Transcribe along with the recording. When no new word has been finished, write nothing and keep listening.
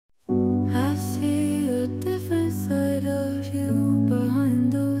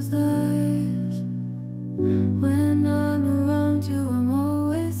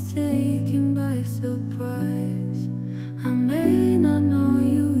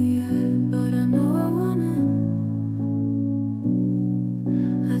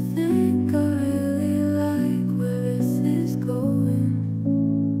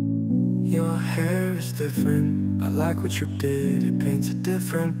like what you did, it paints a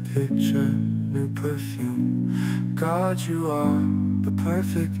different picture. New perfume, God, you are the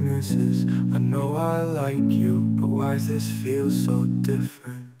perfect missus. I know I like you, but why does this feel so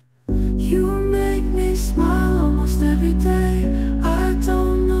different? You make me smile almost every day. I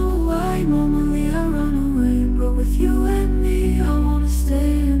don't know why, normally I run away, but with you and me, I wanna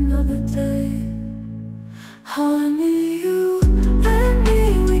stay another day. Honey, you and me,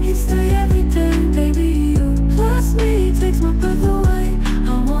 we can stay every day. Baby, you plus me takes my breath away.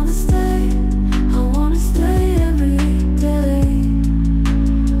 I wanna stay every day.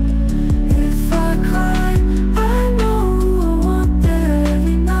 If I cry, I know I want there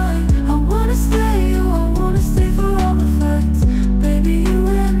every night. I wanna stay, oh, I wanna stay for all the facts. Baby, you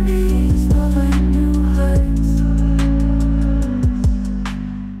and me, exploring new heights.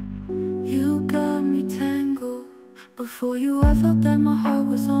 You got me tangled. Before you, I felt that my heart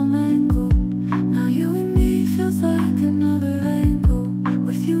was on angle. Now you and me feels like another angle.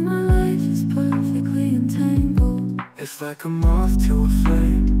 With you, my life is perfectly entangled. It's like a moth to a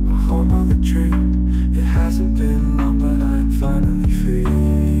flame, a whole other dream. It hasn't been long, but I'm finally